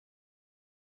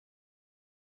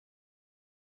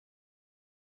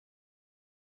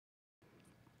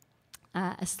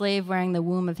a slave wearing the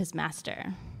womb of his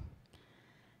master.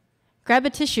 Grab a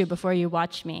tissue before you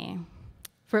watch me,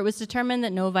 for it was determined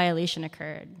that no violation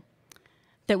occurred,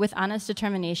 that with honest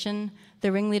determination,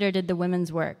 the ringleader did the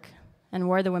women's work and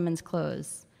wore the women's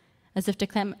clothes, as if to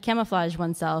camouflage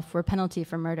oneself were penalty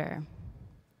for murder.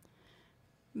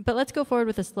 But let's go forward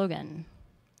with a slogan.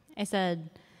 I said,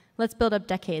 let's build up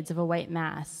decades of a white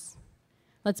mass.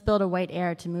 Let's build a white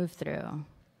air to move through.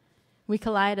 We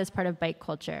collide as part of bike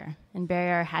culture and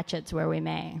bury our hatchets where we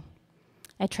may.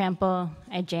 I trample,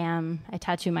 I jam, I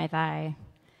tattoo my thigh.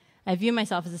 I view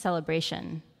myself as a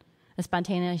celebration, a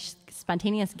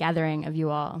spontaneous gathering of you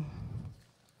all.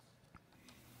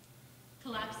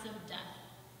 Collapse of death.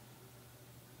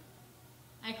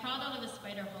 I crawled out of a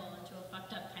spider hole into a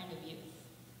fucked up kind of youth.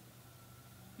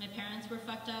 My parents were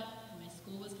fucked up, and my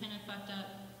school was kind of fucked up,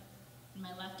 and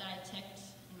my left eye ticked,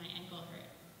 and my ankle hurt.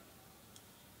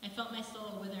 I felt my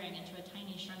soul withering into a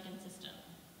tiny shrunken system.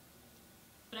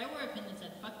 But I wore a pin that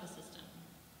said, fuck the system.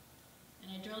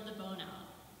 And I drilled the bone out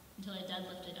until I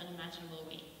deadlifted unimaginable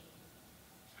weight.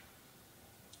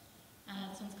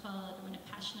 This one's called When a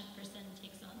Passionate Person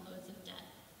Takes on Loads of Debt.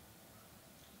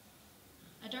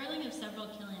 A darling of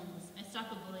several killings, I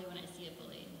stop a bully when I see a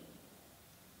bully.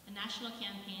 A national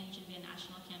campaign should be a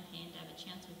national campaign to have a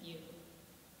chance with you.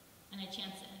 And I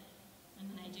chance it, and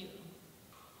then I do.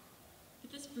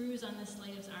 But this bruise on this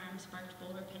slave's arm sparked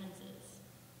bolder penances.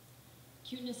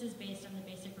 Cuteness is based on the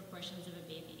basic proportions of a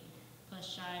baby, plus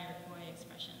shy or coy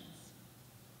expressions.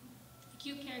 A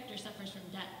cute character suffers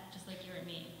from debt, just like you or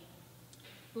me.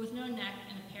 But with no neck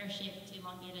and a pear-shaped,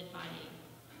 elongated body,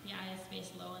 the eyes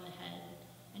spaced low on the head,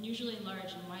 and usually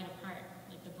large and wide apart,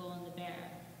 like the bull and the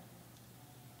bear.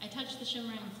 I touch the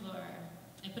shimmering floor.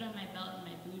 I put on my belt and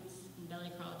my boots and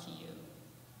belly crawl to you.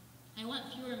 I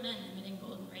want fewer men emitting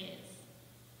golden rays,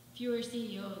 fewer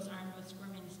CEOs armed with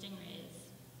squirming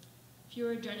stingrays,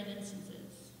 fewer dreaded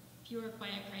instances, fewer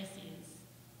quiet crises,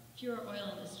 fewer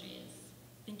oil industries,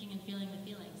 thinking and feeling the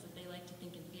feelings that they like to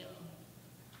think and feel.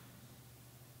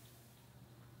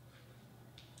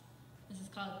 This is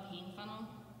called Pain Funnel.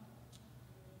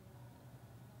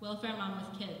 Welfare mom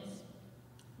with kids,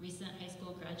 recent high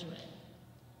school graduate,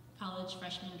 college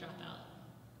freshman dropout,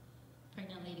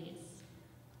 pregnant ladies,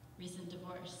 recent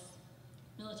divorce,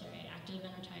 military, active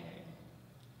and retired,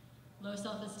 low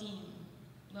self-esteem,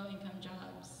 low-income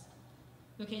jobs,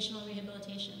 vocational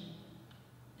rehabilitation,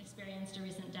 experienced a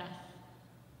recent death,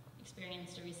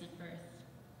 experienced a recent birth,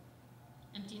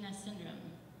 empty nest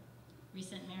syndrome,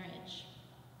 recent marriage,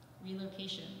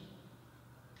 relocation,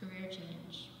 career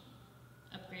change,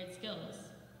 upgrade skills,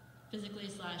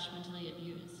 physically/mentally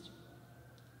abused,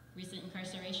 recent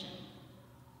incarceration,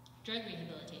 drug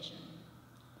rehabilitation,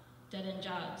 dead-end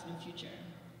jobs, no future,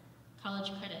 college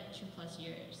credit, 2+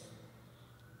 years,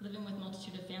 living with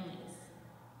multitude of families,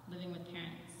 living with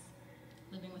parents,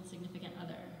 living with significant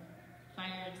other,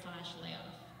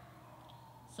 fired/layoff,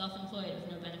 self-employed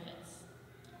with no benefits.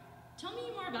 Tell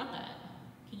me more about that.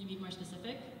 Can you be more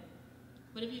specific?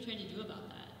 What have you tried to do about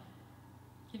that?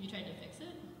 Have you tried to fix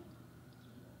it?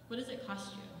 What does it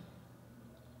cost you?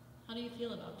 How do you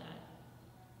feel about that?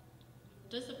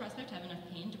 Does the prospect have enough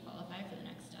pain to qualify for the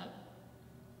next step?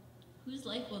 Whose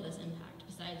life will this impact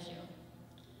besides you?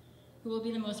 Who will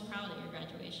be the most proud at your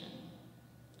graduation?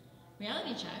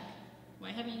 Reality check.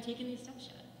 Why haven't you taken these steps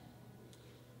yet?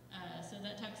 So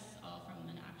that text's all from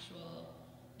an actual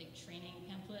training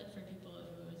pamphlet for people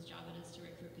whose job it is to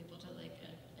recruit people to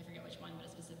I forget which one, but a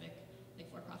specific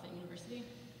for-profit university.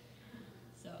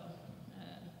 So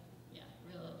yeah,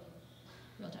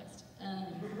 real text.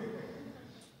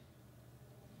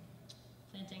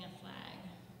 Planting a flag.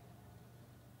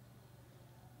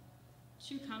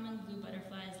 2 common blue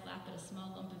butterflies lap at a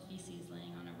small lump of feces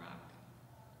laying on a rock.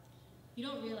 You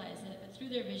don't realize it, but through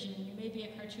their vision, you may be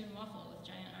a cartoon waffle with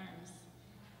giant arms.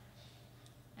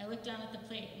 I look down at the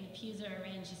plate, and the peas are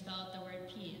arranged to spell out the word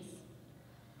peas.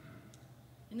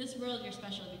 In this world, you're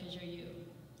special because you're you.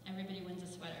 Everybody wins a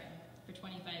sweater for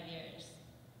 25 years.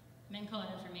 Men call it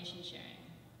information sharing.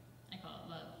 I call it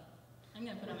love. I'm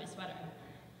going to put on my sweater.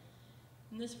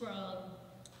 In this world,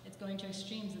 it's going to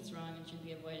extremes that's wrong and should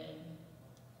be avoided.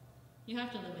 You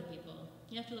have to live with people.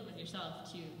 You have to live with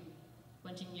yourself, too.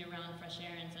 Wanting year-round fresh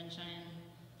air and sunshine,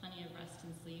 plenty of rest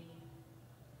and sleep.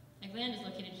 A gland is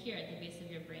located here at the base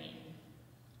of your brain,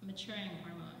 a maturing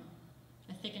hormone,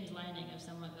 a thickened lining of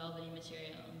somewhat velvety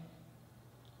material.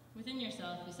 Within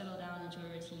yourself, you settle down into a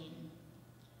routine.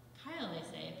 Kyle, they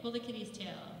say, pull the kitty's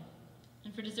tail.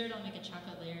 And for dessert, I'll make a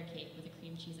chocolate layer cake with a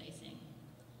cream cheese icing.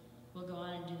 We'll go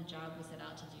on and do the job we set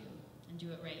out to do, and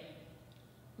do it right.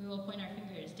 We will point our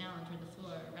fingers down toward the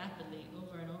floor rapidly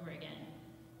over and over again,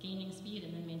 gaining speed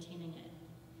and then maintaining it.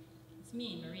 It's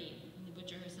me, Marie, and the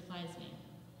butcher who supplies me.